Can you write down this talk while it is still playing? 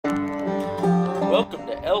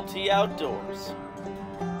LT Outdoors,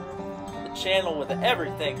 the channel with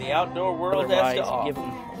everything the outdoor world has to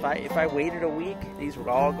offer. If I waited a week, these would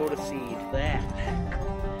all go to seed. That.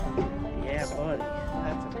 Yeah, buddy.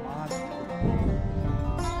 That's a monster.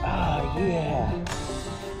 Oh, yeah.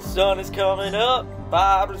 Sun is coming up,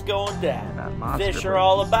 fiber's going down. Fish are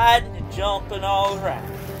all biting and jumping all around.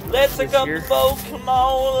 Let's hook up the boat, come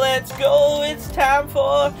on, let's go. It's time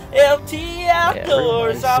for LT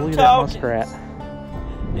Outdoors. Yeah, I'm talking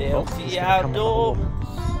LT Outdoors.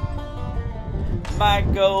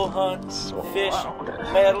 Might go hunt, fish,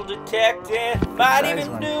 metal detecting, might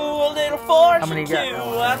even do a little fortune too.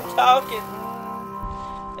 I'm talking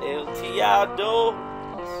LT Outdoors.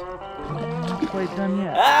 Quite done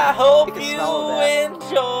yet. I hope you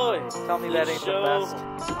enjoy. Tell me that ain't the best.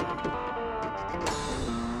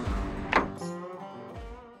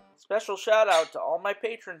 Special shout out to all my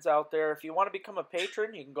patrons out there. If you want to become a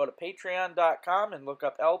patron, you can go to patreon.com and look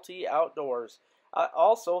up LT Outdoors.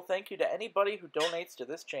 Also, thank you to anybody who donates to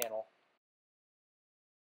this channel.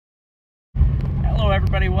 Hello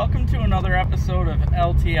everybody, welcome to another episode of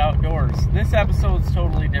LT Outdoors. This episode's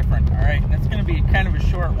totally different, alright? And it's going to be kind of a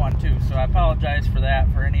short one too, so I apologize for that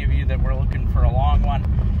for any of you that were looking for a long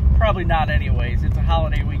one. Probably not anyways, it's a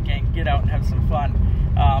holiday weekend, get out and have some fun.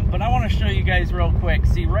 But I want to show you guys real quick.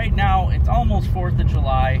 See, right now, it's almost 4th of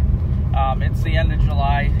July. It's the end of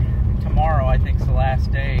July. Tomorrow, I think, is the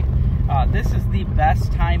last day. This is the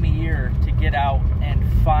best time of year to get out and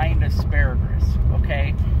find asparagus,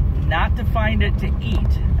 okay? Not to find it to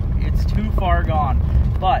eat. It's too far gone.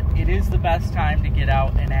 But it is the best time to get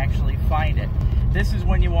out and actually find it. This is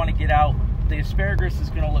when you want to get out. The asparagus is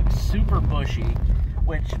going to look super bushy,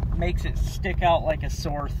 which makes it stick out like a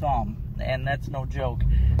sore thumb. And that's no joke.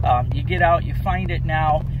 You get out, you find it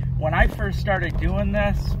now. When I first started doing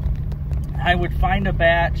this, I would find a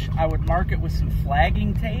batch, I would mark it with some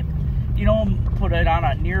flagging tape, you know, put it on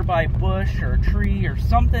a nearby bush or a tree or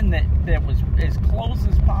something that was as close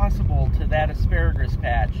as possible to that asparagus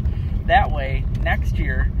patch. That way, next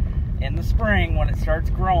year, in the spring, when it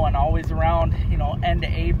starts growing, always around, you know, end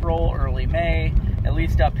of April, early May, at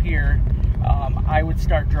least up here, I would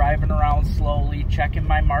start driving around slowly, checking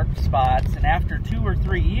my marked spots, and after 2 or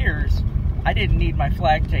 3 years, I didn't need my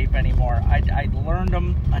flag tape anymore. I'd learned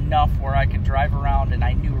them enough where I could drive around and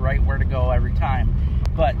I knew right where to go every time.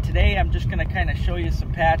 But today I'm just going to kind of show you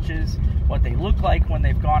some patches, what they look like when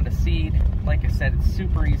they've gone to seed. Like I said, it's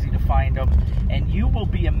super easy to find them, and you will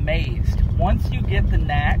be amazed. Once you get the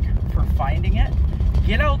knack for finding it,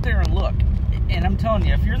 get out there and look. And I'm telling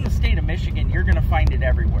you, if you're in the state of Michigan, you're going to find it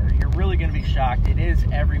everywhere. You're really going to be shocked. It is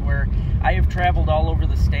everywhere. I have traveled all over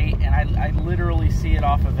the state, and I literally see it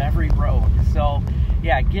off of every road. So,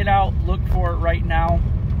 yeah, get out, look for it right now.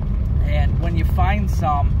 And when you find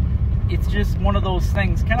some, it's just one of those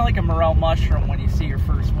things, kind of like a morel mushroom when you see your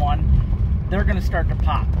first one. They're going to start to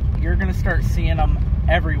pop. You're going to start seeing them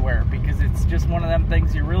everywhere because it's just one of them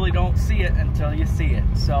things you really don't see it until you see it.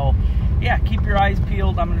 So, yeah, keep your eyes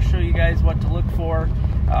peeled. I'm going to show you guys what to look for.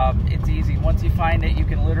 It's easy. Once you find it, you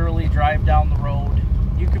can literally drive down the road.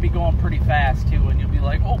 You could be going pretty fast too, and you'll be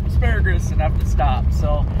like, oh, asparagus, and have to stop.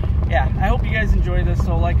 So, yeah, I hope you guys enjoy this.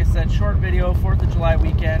 So, like I said, short video, 4th of July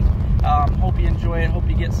weekend. Hope you enjoy it. Hope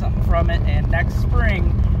you get something from it. And next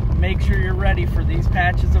spring, make sure you're ready for these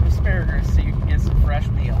patches of asparagus so you can get some fresh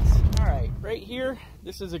meals. All right, right here,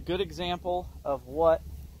 this is a good example of what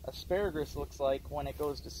asparagus looks like when it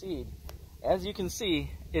goes to seed. As you can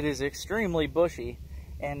see, it is extremely bushy,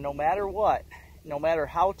 and no matter what, no matter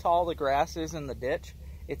how tall the grass is in the ditch,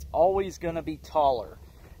 it's always going to be taller.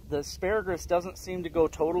 The asparagus doesn't seem to go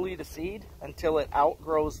totally to seed until it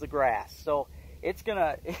outgrows the grass. So it's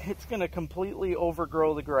gonna completely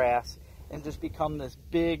overgrow the grass and just become this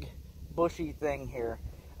big bushy thing here.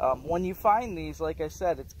 When you find these, like I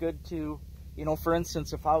said, it's good to, you know, for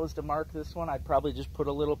instance, if I was to mark this one, I'd probably just put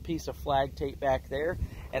a little piece of flag tape back there,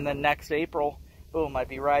 and then next April, boom, I'd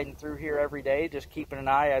be riding through here every day, just keeping an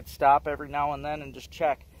eye. I'd stop every now and then and just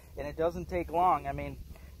check, and it doesn't take long. I mean,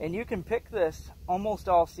 and you can pick this almost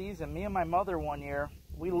all season. Me and my mother one year,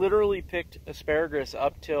 we literally picked asparagus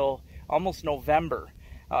up till almost November,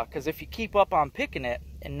 because if you keep up on picking it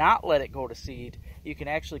and not let it go to seed, you can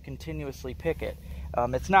actually continuously pick it.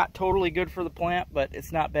 It's not totally good for the plant, but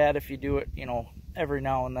it's not bad if you do it, you know, every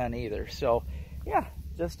now and then either. So, yeah,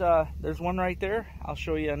 just there's one right there. I'll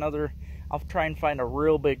show you another. I'll try and find a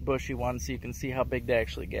real big bushy one so you can see how big they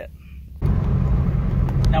actually get.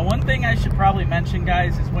 Now, one thing I should probably mention,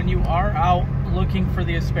 guys, is when you are out looking for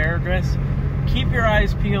the asparagus, keep your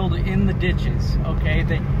eyes peeled in the ditches, okay?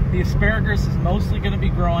 The asparagus is mostly going to be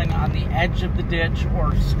growing on the edge of the ditch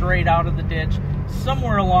or straight out of the ditch,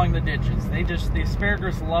 somewhere along the ditches. The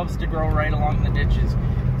asparagus loves to grow right along the ditches,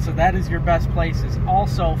 so that is your best places.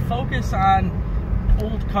 Also, focus on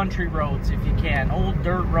old country roads if you can, old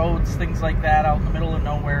dirt roads, things like that out in the middle of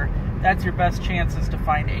nowhere. That's your best chances to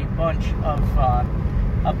find a bunch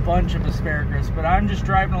of asparagus. But I'm just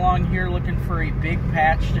driving along here looking for a big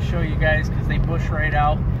patch to show you guys because they bush right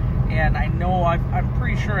out, and I know I'm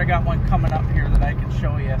pretty sure I got one coming up here that I can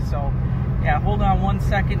show you. So yeah, hold on one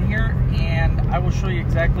second here and I will show you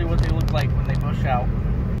exactly what they look like when they bush out.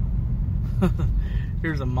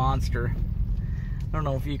 Here's a monster. I don't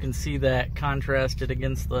know if you can see that contrasted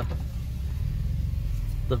against the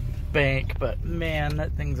bank, but man,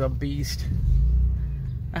 that thing's a beast.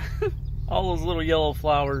 All those little yellow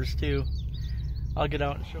flowers too. I'll get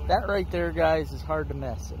out and show you. That right there, guys, is hard to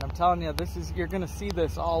miss. And I'm telling you, you're gonna see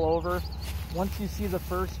this all over. Once you see the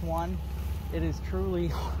first one, it is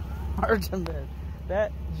truly hard to miss.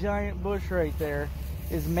 That giant bush right there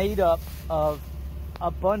is made up of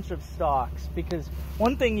a bunch of stalks, because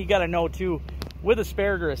one thing you gotta know too, with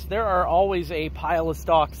asparagus, there are always a pile of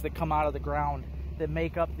stalks that come out of the ground that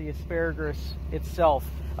make up the asparagus itself.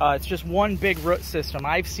 It's just one big root system.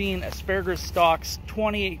 I've seen asparagus stalks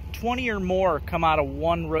 20 or more come out of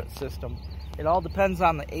one root system. It all depends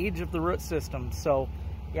on the age of the root system. So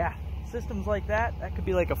yeah, systems like that could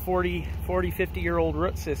be like a 40, 50-year-old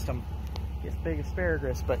root system. It's big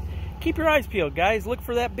asparagus. But keep your eyes peeled, guys. Look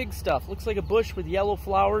for that big stuff. Looks like a bush with yellow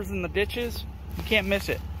flowers in the ditches. You can't miss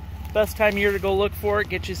it. Best time of year to go look for it.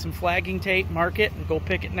 Get you some flagging tape, mark it, and go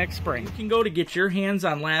pick it next spring. You can go to get your hands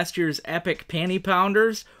on last year's epic panty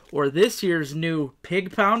pounders or this year's new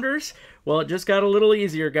pig pounders. Well, it just got a little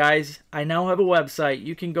easier, guys. I now have a website.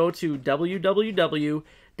 You can go to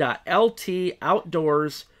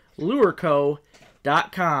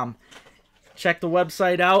www.ltoutdoorslureco.com. Check the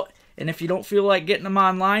website out, and if you don't feel like getting them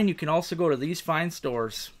online, you can also go to these fine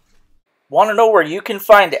stores. Want to know where you can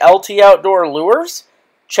find LT Outdoor Lures?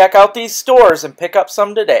 Check out these stores and pick up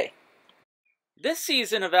some today. This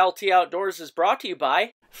season of LT Outdoors is brought to you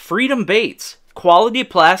by Freedom Baits. Quality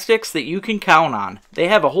plastics that you can count on. They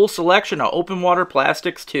have a whole selection of open water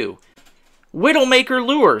plastics too. Widowmaker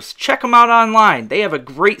Lures. Check them out online. They have a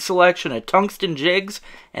great selection of tungsten jigs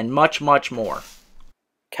and much, much more.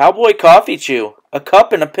 Cowboy Coffee Chew. A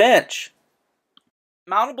cup in a pinch.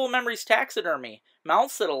 Mountable Memories Taxidermy.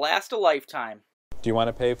 Mounts that'll last a lifetime. Do you want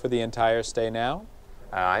to pay for the entire stay now?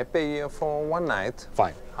 I pay for one night.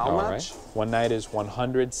 Fine. How much? Right. One night is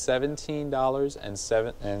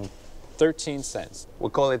 $117.13. We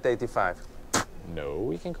call it 85. No,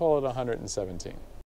 we can call it 117.